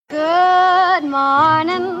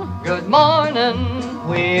Good morning.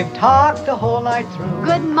 We've talked the whole night through.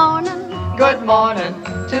 Good morning. Good morning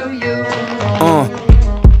to you.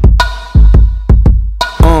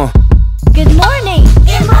 Good morning.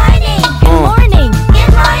 Good morning. Good morning. Good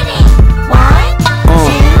morning.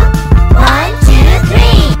 1, 2, 3.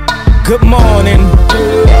 Good morning.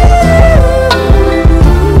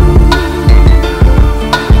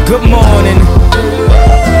 Good morning. Good morning.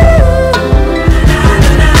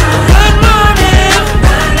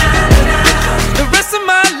 The rest of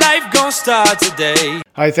my life gonna start today.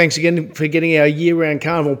 Hey, thanks again for getting our year-round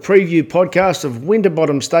carnival preview podcast of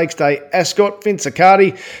Winterbottom Stakes Day. Ascot, Vince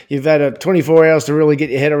Accardi, you've had 24 hours to really get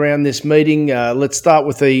your head around this meeting. Let's start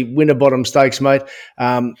with the Winterbottom Stakes, mate.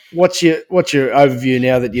 What's your overview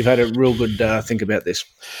now that you've had a real good think about this?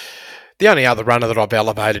 The only other runner that I've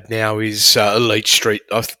elevated now is Elite Street.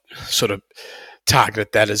 I've sort of targeted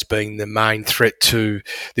that as being the main threat to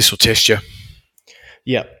This Will Test You.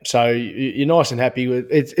 Yeah, so you're nice and happy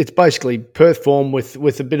with it. It's basically Perth form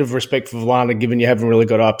with a bit of respect for Valana, given you haven't really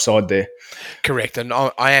got upside there. Correct, and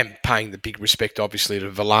I am paying the big respect, obviously, to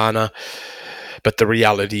Valana, but the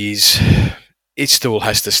reality is it still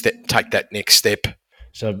has to take that next step.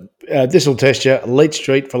 So This Will Test You, Elite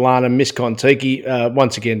Street, Valana, Miss Kontiki.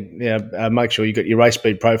 Once again, make sure you got your race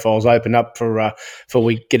speed profiles open up for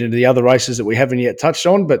we get into the other races that we haven't yet touched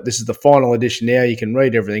on. But this is the final edition now. You can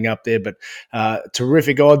read everything up there. But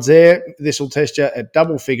terrific odds there. This Will Test You at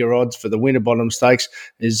double figure odds for the Winterbottom Stakes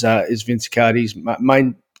is Vince Accardi's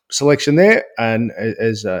main selection there, and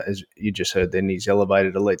as you just heard, then he's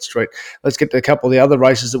elevated Elite Street. Let's get to a couple of the other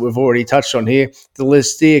races that we've already touched on here. The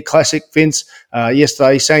Lestier Classic, Vince.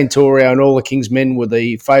 Yesterday, Saint Torio and All the King's Men were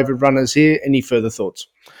the favoured runners here. Any further thoughts?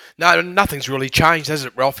 No, nothing's really changed, has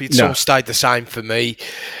it, Ralphie? It's all stayed the same for me.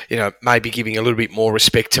 You know, maybe giving a little bit more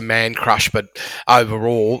respect to Man Crush, but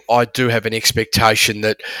overall, I do have an expectation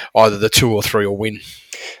that either the 2 or 3 will win.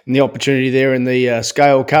 And the opportunity there in the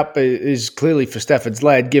Scale Cup is clearly for Stafford's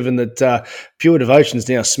Lad, given that Pure Devotion's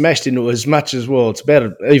now smashed into as much as well. It's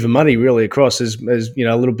about even money really across as you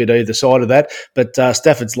know, a little bit either side of that. But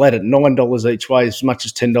Stafford's Lad at $9 each way, as much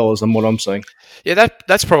as $10 on what I'm seeing. Yeah,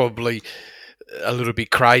 that's probably a little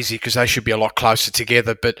bit crazy because they should be a lot closer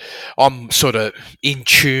together, but I'm sort of in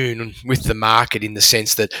tune with the market in the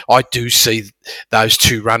sense that I do see those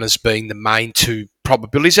two runners being the main two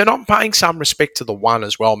probabilities, and I'm paying some respect to the one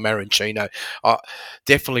as well, Marancino. I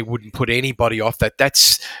definitely wouldn't put anybody off that.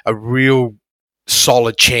 That's a real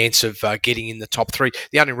solid chance of getting in the top 3.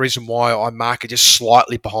 The only reason why I mark it just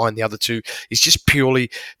slightly behind the other two is just purely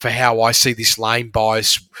for how I see this lane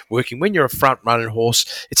bias working. When you're a front running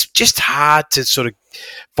horse, it's just hard to sort of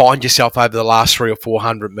find yourself over the last 300 or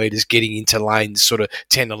 400 metres getting into lanes sort of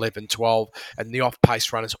 10, 11, 12, and the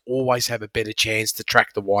off-pace runners always have a better chance to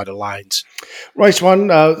track the wider lanes. Race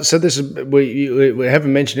 1, so this is we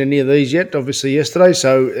haven't mentioned any of these yet, obviously yesterday,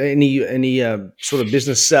 so any sort of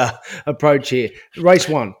business approach here. Race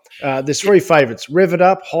 1, there's 3 favourites: Rev It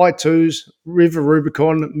Up, High 2s, River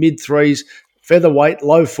Rubicon, Mid 3s, Featherweight,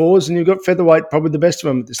 Low 4s, and you've got Featherweight probably the best of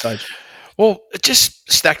them at this stage. Well, it just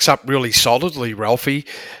stacks up really solidly, Ralphie.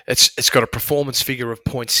 It's got a performance figure of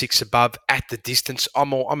 0.6 above at the distance.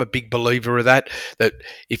 I'm a big believer of that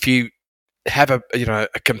if you have a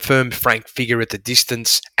confirmed frank figure at the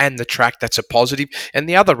distance and the track, that's a positive. And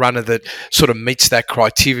the other runner that sort of meets that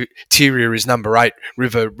criteria is number 8,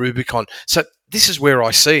 River Rubicon. So this is where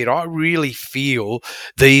I see it. I really feel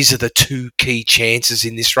these are the 2 key chances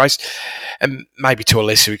in this race, and maybe to a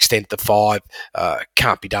lesser extent the 5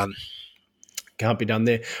 can't be done. Can't be done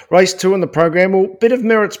there. Race 2 on the program. Well, Bit of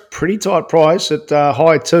Merit's pretty tight price at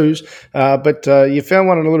high 2s, but you found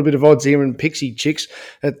one on a little bit of odds here in Pixie Chicks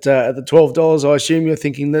at the $12. I assume you're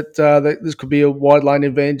thinking that this could be a wide lane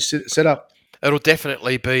advantage set up. It'll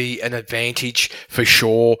definitely be an advantage for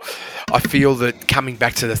sure. I feel that coming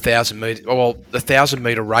back to the 1,000 metre, the 1,000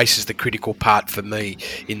 metre race is the critical part for me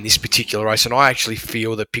in this particular race, and I actually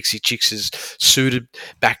feel that Pixie Chicks is suited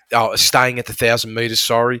staying at the 1,000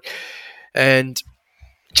 metres. And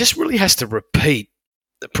just really has to repeat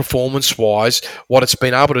performance-wise what it's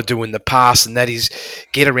been able to do in the past, and that is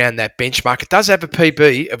get around that benchmark. It does have a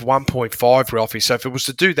PB of 1.5, Ralphie, so if it was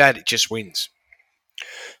to do that, it just wins.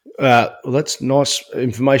 Well, that's nice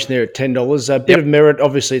information there at $10. A Bit of Merit,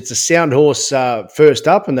 obviously, it's a sound horse first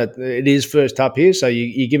up, and that it is first up here, so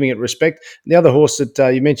you're giving it respect. And the other horse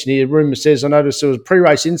that you mentioned here, Rumour Says, I noticed there was a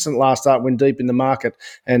pre-race incident last start when deep in the market,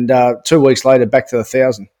 and 2 weeks later back to the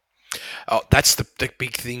 1,000. Oh, that's the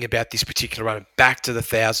big thing about this particular run. Back to the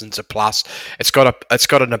thousands of plus. It's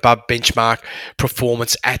got an above benchmark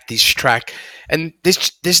performance at this track, and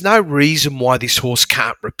there's no reason why this horse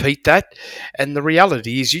can't repeat that. And the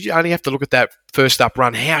reality is, you only have to look at that first up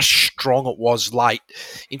run, how strong it was late.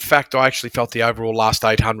 In fact, I actually felt the overall last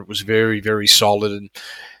 800 was very, very solid, and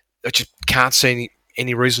I just can't see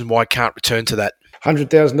any reason why it can't return to that.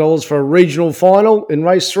 $100,000 for a regional final in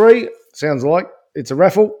race 3. Sounds like it's a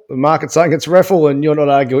raffle. The market's saying it's a raffle, and you're not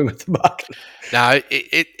arguing with the market. No,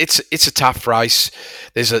 it's a tough race.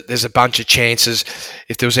 There's a bunch of chances.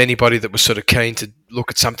 If there was anybody that was sort of keen to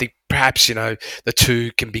look at something, perhaps the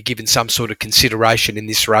two can be given some sort of consideration in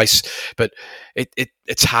this race. But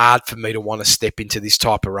it's hard for me to want to step into this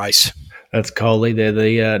type of race. That's Coley. They're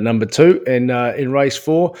the number 2. And in race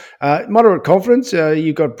 4, moderate confidence.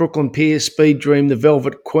 You've got Brooklyn Pier, Speed Dream, the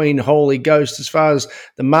Velvet Queen, Holy Ghost. As far as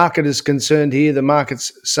the market is concerned here, the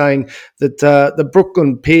market's saying that the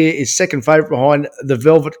Brooklyn Pier is second favourite behind the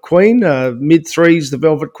Velvet Queen. Mid 3s, the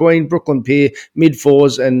Velvet Queen, Brooklyn Pier, mid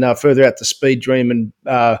 4s, and further out the Speed Dream and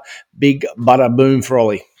Big Butter Boom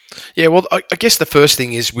Frolly. Yeah, well, I guess the first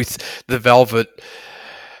thing is with the Velvet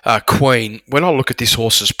Queen, when I look at this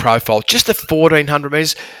horse's profile, just at 1,400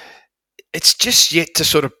 metres, it's just yet to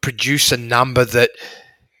sort of produce a number that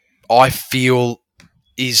I feel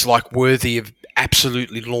is like worthy of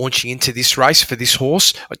absolutely launching into this race for this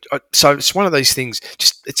horse. So it's one of these things,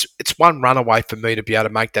 just it's one run away for me to be able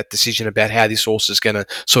to make that decision about how this horse is going to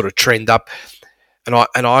sort of trend up. And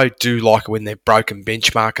I do like it when they've broken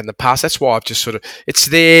benchmark in the past. That's why I've just sort of, it's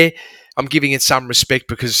there. I'm giving it some respect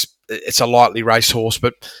because it's a lightly raced horse.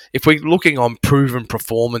 But if we're looking on proven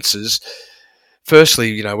performances,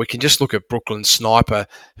 firstly, we can just look at Brooklyn Sniper,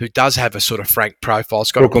 who does have a sort of frank profile.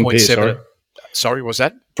 It's got Brooklyn a 0.7. Pier, sorry, was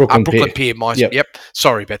that? Brooklyn Pier. Yep. Yep.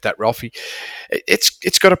 Sorry about that, Ralphie.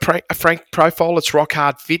 It's got a frank profile. It's rock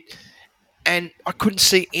hard fit. And I couldn't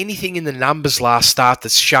see anything in the numbers last start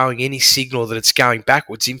that's showing any signal that it's going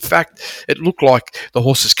backwards. In fact, it looked like the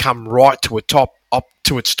horse has come right to up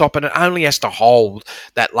to its top, and it only has to hold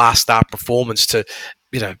that last start performance to,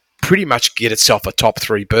 pretty much get itself a top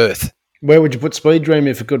 3 berth. Where would you put Speed Dream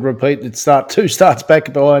if it could repeat its 2 starts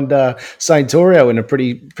back behind St. Torio in a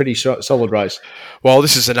pretty solid race? Well,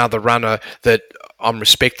 this is another runner that I'm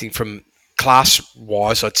respecting from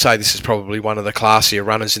class-wise. I'd say this is probably one of the classier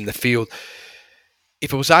runners in the field.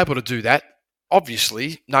 If it was able to do that,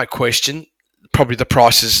 obviously, no question, probably the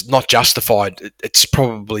price is not justified. It's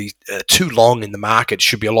probably too long in the market. It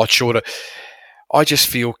should be a lot shorter. I just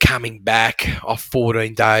feel coming back off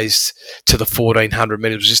 14 days to the 1,400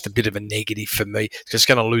 metres was just a bit of a negative for me. It's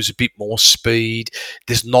going to lose a bit more speed.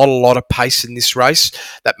 There's not a lot of pace in this race.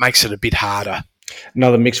 That makes it a bit harder.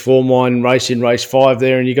 Another mixed form line race in race 5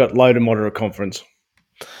 there, and you got low to moderate confidence.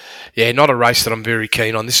 Yeah, not a race that I'm very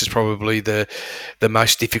keen on. This is probably the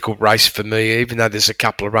most difficult race for me, even though there's a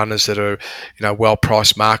couple of runners that are well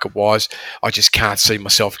priced market wise. I just can't see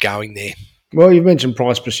myself going there. Well, you've mentioned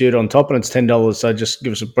Price Pursuit on top, and it's $10. So just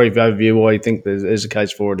give us a brief overview why you think there's a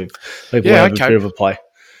case for it if people have a bit of a play.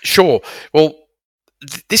 Sure. Well,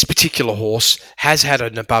 this particular horse has had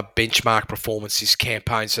an above benchmark performance this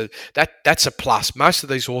campaign, so that's a plus. Most of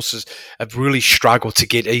these horses have really struggled to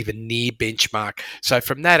get even near benchmark. So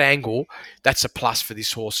from that angle, that's a plus for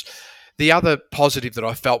this horse. The other positive that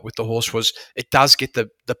I felt with the horse was it does get the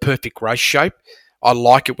perfect race shape. I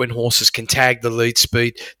like it when horses can tag the lead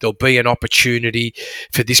speed. There'll be an opportunity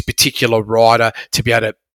for this particular rider to be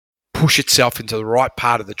able to push itself into the right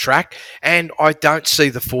part of the track, and I don't see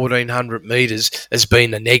the 1,400 metres as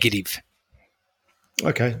being a negative.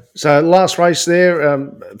 Okay, so last race there,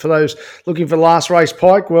 for those looking for last race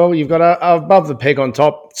Pike, well, you've got above the peg on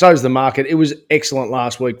top, so's the market. It was excellent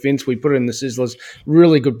last week, Vince. We put it in the Sizzlers.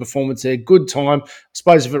 Really good performance there, good time. I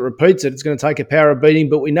suppose if it repeats it, it's going to take a power of beating,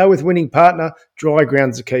 but we know with winning partner, dry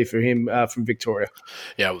ground's the key for him from Victoria.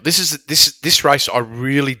 Yeah, well, this race, I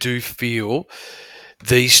really do feel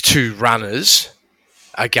these two runners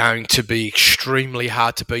are going to be extremely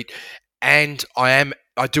hard to beat, and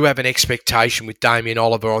I do have an expectation with Damien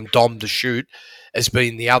Oliver on Dom to Shoot as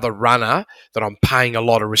being the other runner that I'm paying a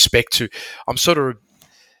lot of respect to. I'm sort of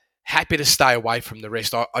happy to stay away from the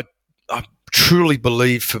rest. I truly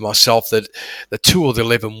believe for myself that the 2 or the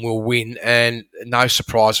 11 will win, and no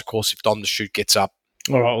surprise, of course, if Dom to Shoot gets up.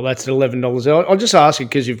 All right, well, that's at $11. I'll just ask you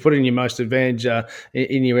because you've put in your most advantage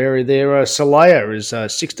in your area there. Solaya is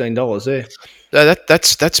 $16 there.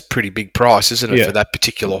 That's a pretty big price, isn't it, for that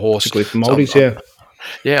particular horse? Particularly for Maldives, yeah.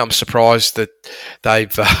 Yeah, I'm surprised that they're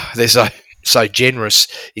so generous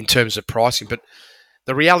in terms of pricing. But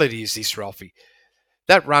the reality is this, Ralphie.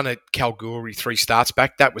 that run at Kalgoorlie 3 starts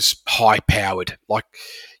back, that was high powered. Like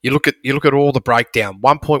you look at all the breakdown,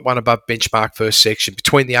 1.1 above benchmark first section,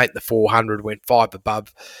 between the 8 and the 400 went 5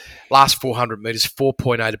 above, last 400 metres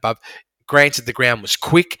 4.8 above. Granted, the ground was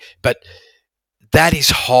quick, but that is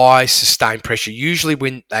high sustained pressure. Usually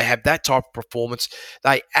when they have that type of performance,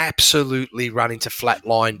 they absolutely run into flat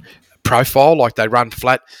line profile, like they run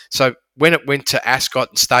flat. So when it went to Ascot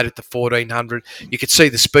and stayed at the 1400, you could see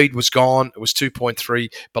the speed was gone. It was 2.3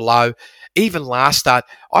 below. Even last start,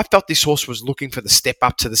 I felt this horse was looking for the step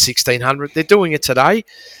up to the 1600. They're doing it today.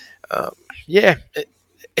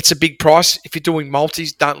 It's a big price. If you're doing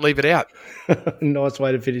multis, don't leave it out. Nice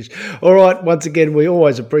way to finish. All right. Once again, we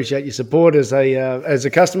always appreciate your support as a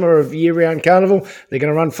customer of Year Round Carnival. They're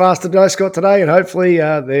going to run fast at Ascot today, and hopefully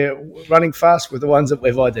they're running fast with the ones that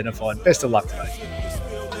we've identified. Best of luck today.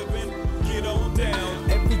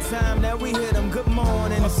 Every time that we hit them, good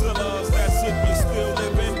morning. Hustlers, that's if you're still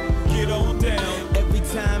living, get on down. Every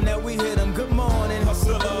time that we hit them, good morning.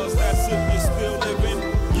 Hustlers, that's if you're still living,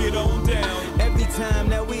 get on down. Every time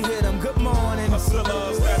that we hit them, good morning.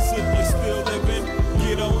 Hustlers, that's if you're still living,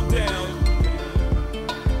 get on down.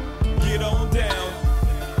 Get on down.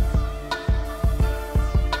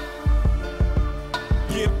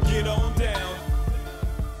 Get on down.